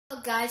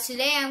up, guys?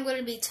 Today I'm going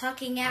to be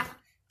talking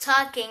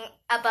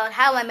about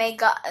how I made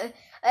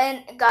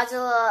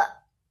Godzilla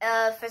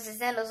versus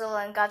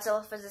Indozilla and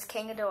Godzilla versus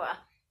King Ghidorah.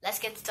 Let's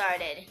get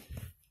started.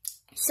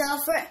 So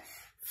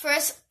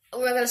first,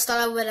 we're going to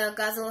start off with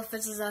Godzilla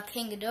versus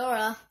King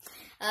Ghidorah.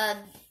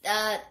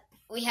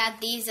 We have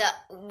these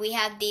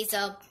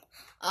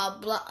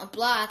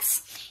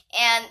blocks,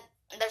 and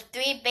the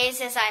three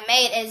bases I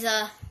made is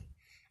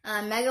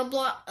Mega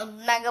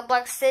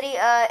Block City,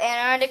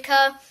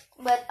 Antarctica,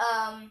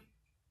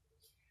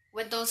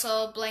 with those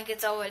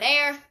blankets over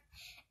there,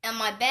 and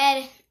my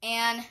bed,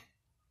 and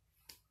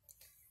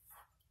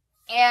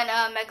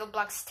Mega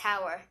Blocks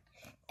Tower.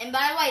 And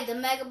by the way, the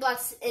Mega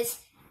Blocks is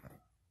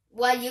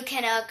what you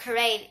can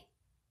create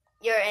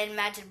your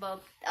imaginable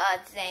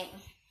thing.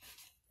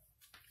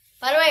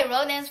 By the way,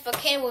 Rodan's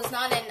volcano was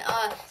not in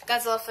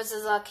Godzilla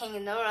vs. King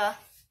Ghidorah.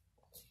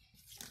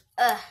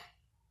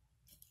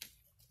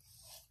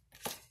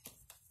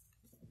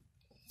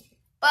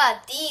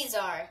 But these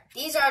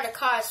are the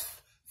cars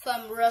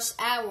from Rush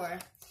Hour,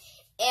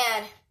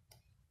 and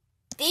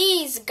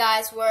these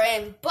guys were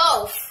in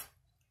both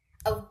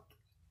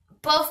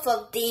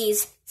of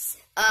these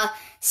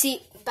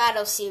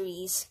battle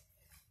series.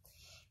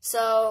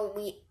 So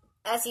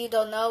as you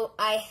don't know,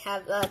 I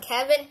have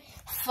Kevin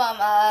from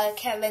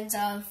Kevin's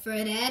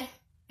Third Ed,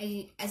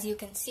 as you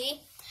can see.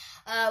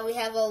 We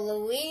have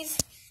Louise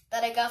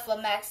that I got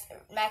from Max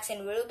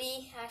and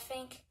Ruby, I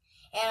think,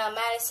 and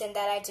Madison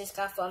that I just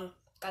got from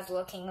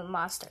Godzilla King of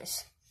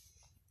Monsters.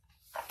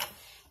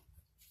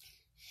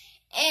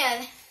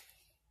 And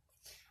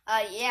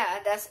yeah,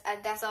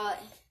 that's all.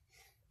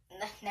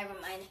 Never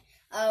mind.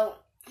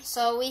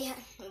 So we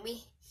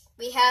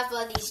have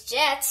these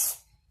jets.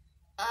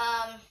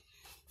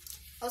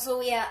 Also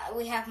we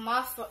have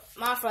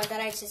Mothra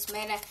that I just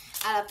made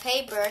out of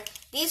paper.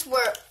 These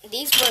were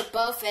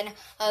both in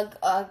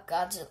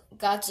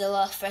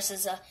Godzilla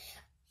versus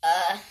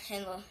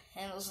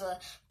Indozilla,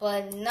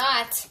 but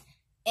not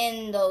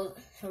in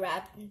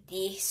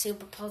the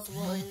super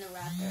posable in the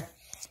Raptor.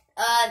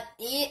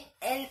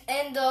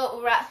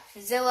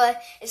 Indozilla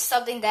is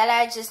something that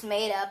I just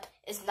made up.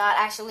 It's not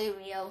actually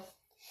real.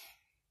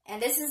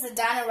 And this is the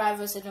Dino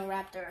Rivals in the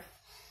Raptor.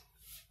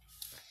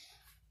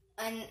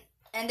 And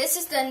this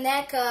is the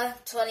NECA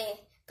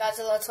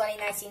Godzilla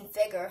 2019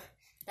 figure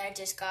that I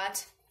just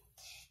got.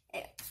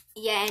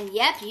 Yeah, and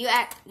yep, you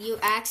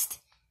asked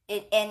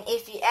it, and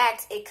if you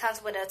asked, it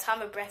comes with a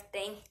atomic breath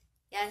thing.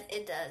 Yeah,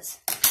 it does.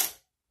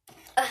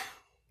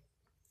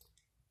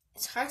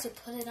 It's hard to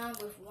put it on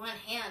with one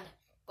hand,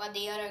 while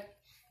the other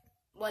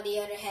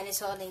hand is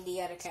holding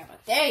the other camera.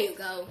 There you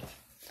go.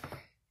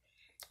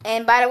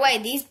 And by the way,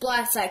 these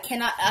blocks I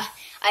cannot.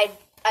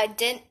 I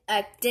did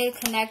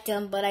connect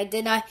them, but I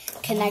did not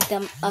connect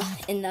them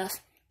enough.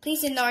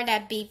 Please ignore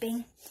that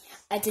beeping.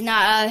 I did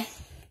not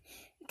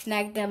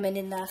connect them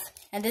enough.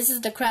 And this is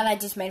the crowd I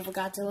just made for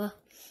Godzilla.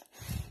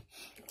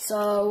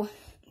 So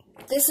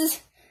this is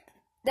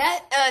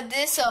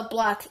this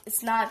block.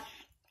 It's not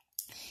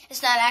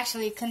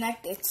actually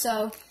connected.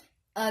 So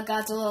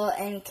Godzilla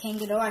and King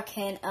Ghidorah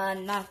can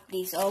knock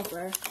these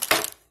over,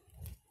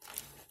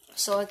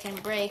 so it can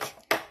break.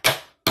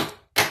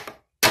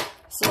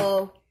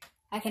 So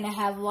I can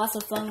have lots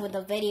of fun with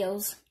the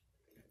videos.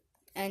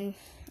 And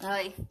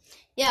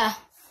yeah,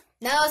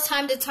 now it's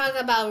time to talk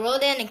about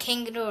Rodan and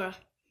King Ghidorah.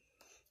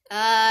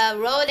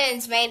 Rodan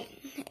is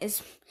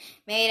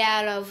made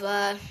out of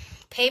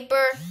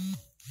paper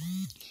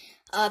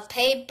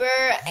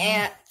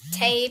and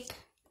tape,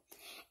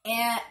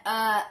 and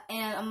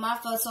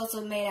Mothra is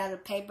also made out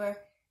of paper,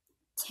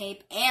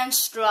 tape, and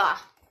straw.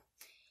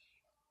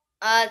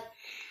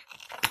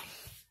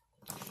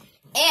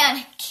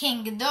 And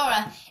King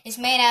Ghidorah is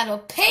made out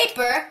of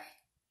paper,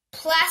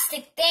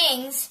 plastic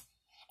things,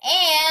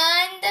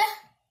 and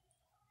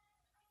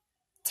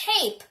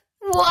tape.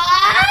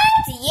 What?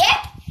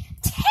 Yep,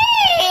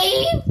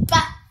 tape.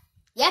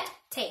 Yep,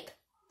 tape.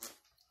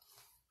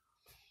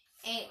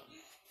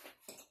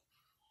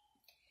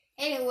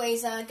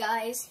 Anyways,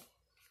 guys.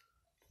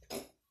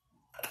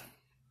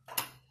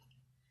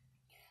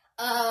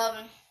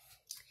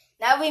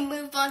 Now we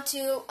move on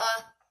to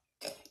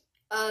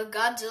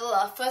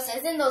Godzilla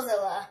versus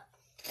Indozilla.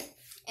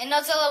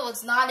 Indozilla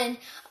was not in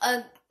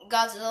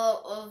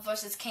Godzilla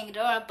versus King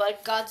Ghidorah,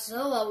 but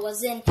Godzilla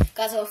was in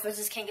Godzilla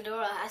versus King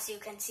Ghidorah, as you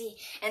can see.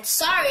 And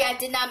sorry, I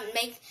did not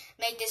make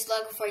this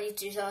logo for you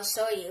to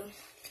show you.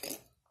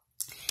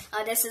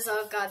 This is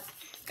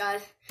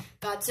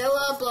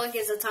Godzilla blowing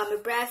his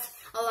atomic breath,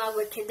 along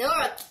with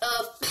Ghidorah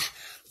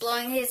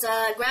blowing his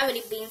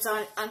gravity beams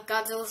on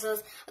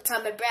Godzilla's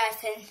atomic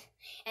breath,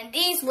 and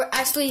these were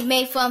actually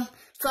made from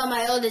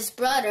my oldest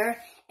brother.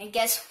 And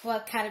guess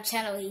what kind of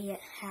channel he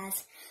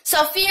has?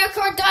 Sophia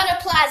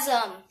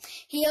Cordonoplasm.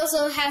 He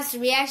also has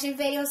reaction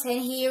videos,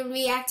 and he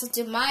reacted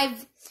to my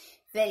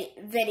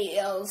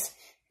videos,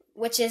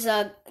 which is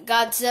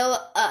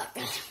Godzilla,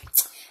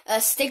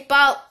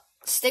 Stickball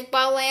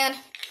Land,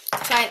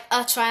 try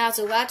not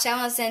to watch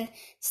challenge, and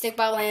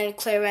Stickball Land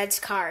Clear Red's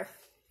car.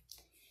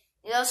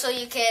 Also,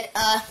 you could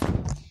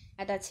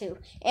at that too.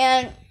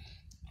 And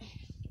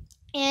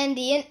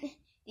the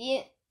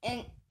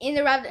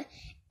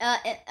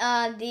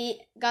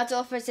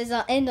Godzilla versus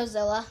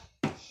Indozilla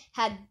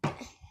had.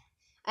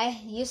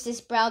 I used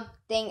this brown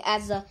thing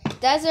as a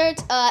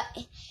desert,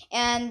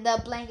 and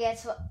the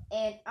blankets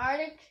in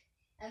Arctic,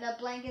 and the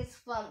blankets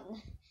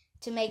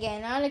to make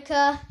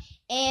Antarctica,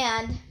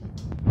 and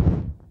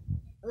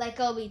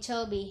like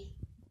Obi-Toby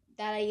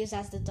that I use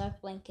as the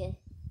dark blanket.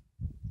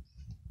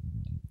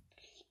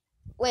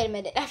 Wait a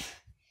minute,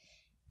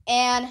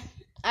 and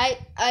I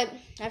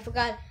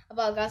forgot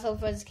about Godzilla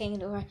vs. King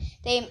Ghidorah.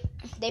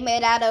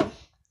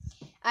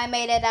 I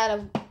made it out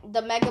of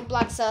the Mega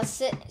Bloks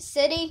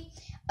city.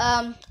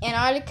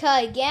 Antarctica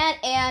again,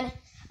 and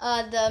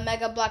the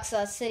Mega Bloks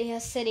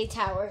city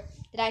tower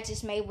that I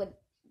just made with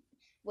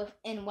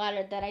in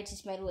water that I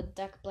just made with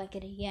dark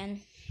blanket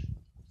again.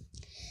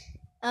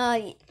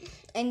 And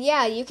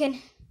yeah, you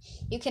can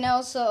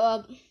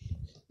also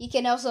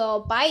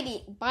buy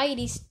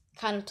these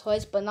kind of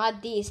toys, but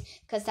not these,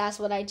 because that's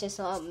what I just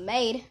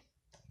made.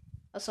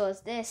 Also,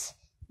 it's this.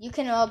 You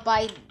can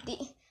buy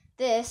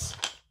this,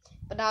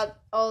 but not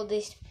all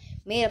this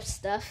made up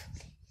stuff.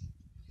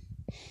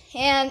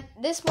 And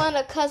this one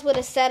comes with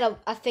a set of,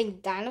 I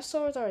think,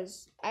 dinosaurs, or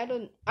I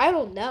don't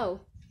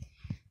know.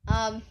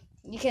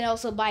 You can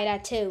also buy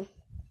that too.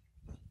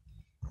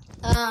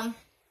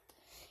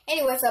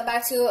 Anyway, so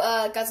back to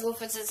Godzilla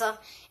vs.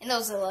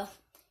 Indozilla.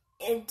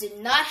 It did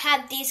not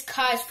have these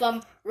cars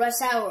from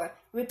Rush Hour.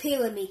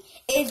 Repeatedly,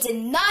 it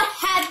did not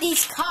have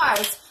these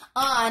cars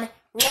on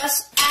Rush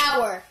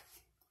Hour.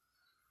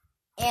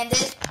 And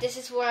this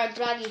is where I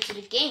brought you to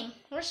the game,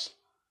 Rush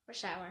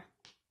Hour.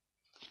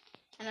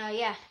 And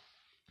yeah.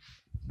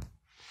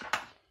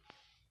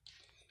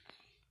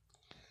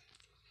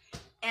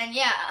 And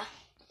yeah,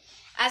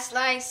 as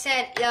I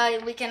said,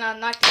 we can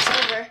knock this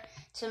over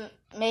to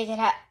make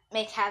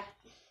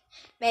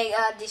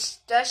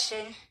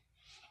destruction.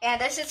 And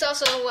this is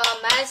also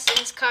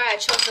Madison's car. I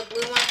chose the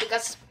blue one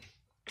because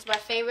it's my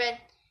favorite.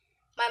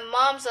 My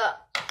mom's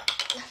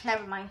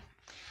never mind.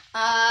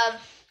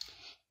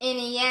 In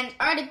the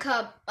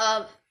Antarctica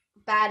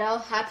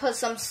battle, I put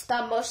some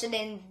stop motion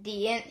in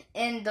the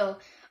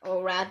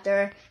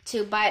Indoraptor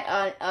to bite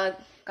on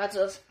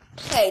Godzilla's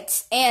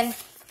plates, and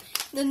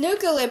the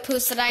nuclear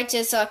poos that I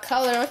just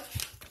colored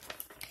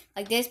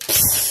like this.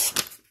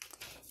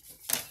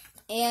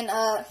 And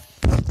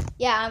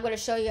yeah, I'm gonna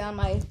show you on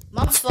my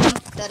mom's phone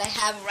that I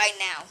have right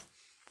now.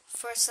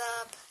 First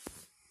up,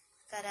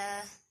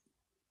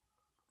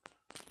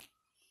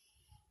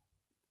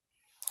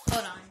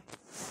 hold on.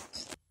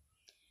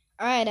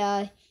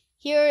 Alright,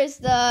 here is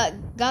the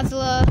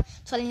Godzilla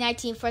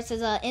 2019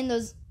 versus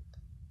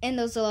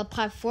Indozilla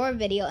Part 4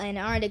 video and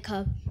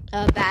Antarctica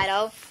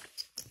battle.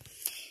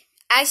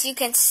 As you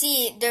can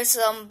see, there's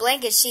some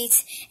blanket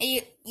sheets,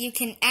 and you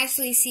can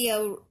actually see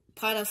a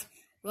part of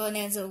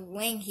Rodan's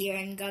wing here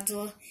in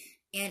Godzilla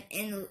and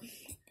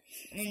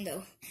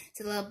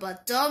Indozilla,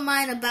 but don't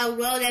mind about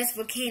Rodan's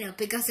volcano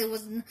because it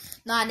was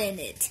not in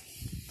it.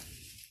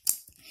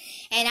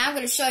 And I'm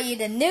going to show you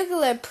the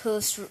nuclear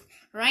poos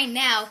right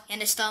now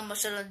and the stop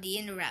motion of the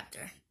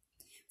Indoraptor.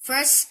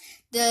 First,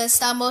 the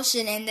stop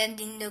motion and then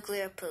the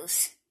nuclear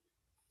poos.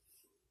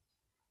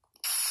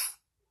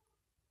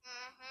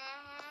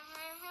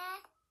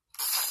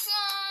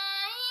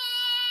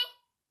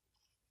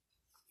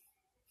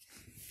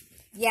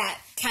 Yeah,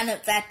 kind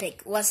of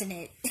epic, wasn't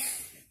it?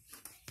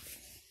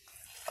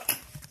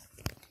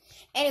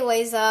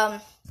 Anyways,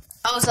 I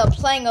was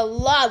playing a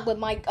lot with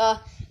my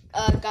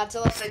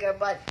Godzilla figure,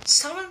 but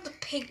some of the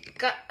pig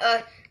got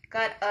off.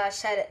 But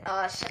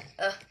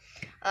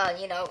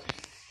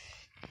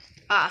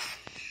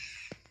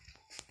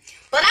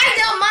I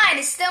don't mind.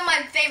 It's still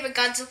my favorite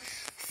Godzilla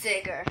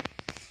figure.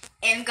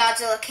 In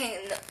Godzilla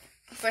King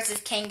versus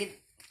King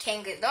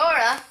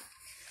Ghidorah,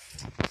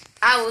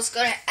 I was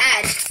gonna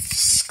add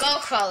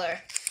Skullcrawler,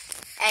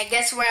 and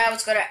guess where I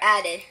was gonna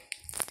add it?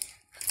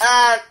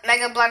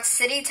 Mega Bloks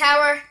City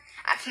Tower,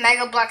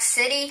 Mega Bloks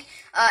City,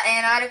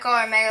 Antarctica,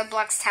 or Mega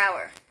Bloks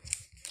Tower.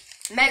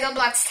 Mega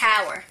Bloks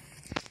Tower.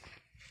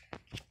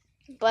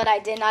 But I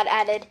did not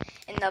add it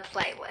in the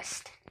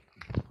playlist.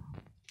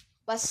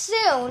 But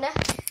soon, I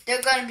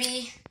did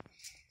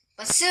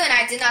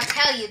not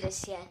tell you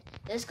this yet.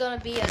 There's gonna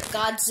be a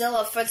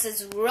Godzilla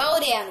vs.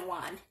 Rodan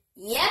one.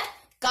 Yep,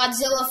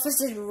 Godzilla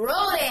vs.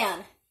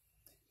 Rodan.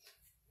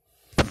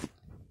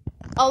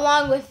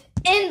 Along with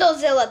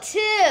Indozilla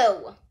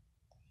too.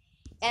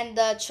 And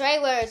the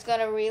trailer is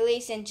gonna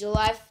release in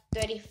July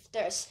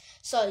 31st.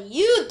 So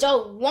you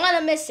don't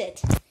wanna miss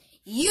it.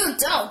 You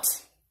don't.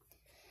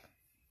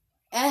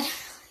 And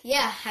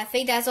yeah, I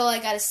think that's all I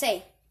gotta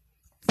say.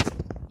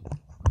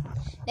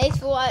 Thanks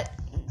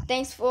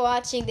for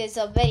watching this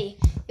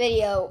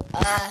video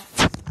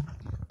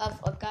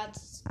of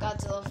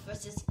Godzilla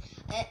vs.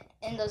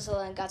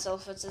 Indozilla and Godzilla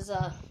vs.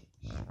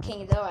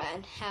 King Ghidorah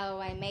and how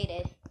I made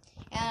it.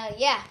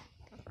 Yeah.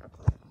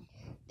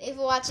 Thanks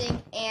for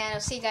watching, and I'll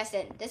see you guys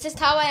then. This is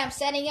how I am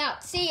setting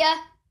out. See ya!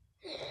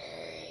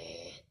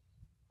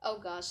 Oh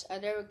gosh, are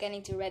they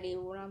getting too ready to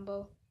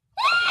rumble?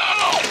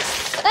 Ah!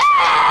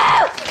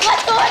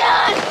 What's going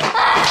on?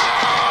 Ah!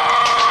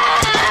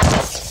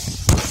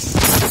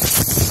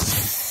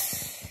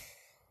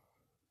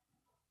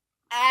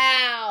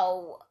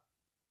 Ow!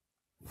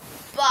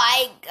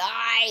 Bye,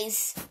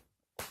 guys.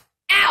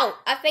 Ow!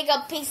 I think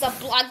a piece of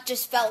block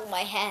just fell on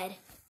my head.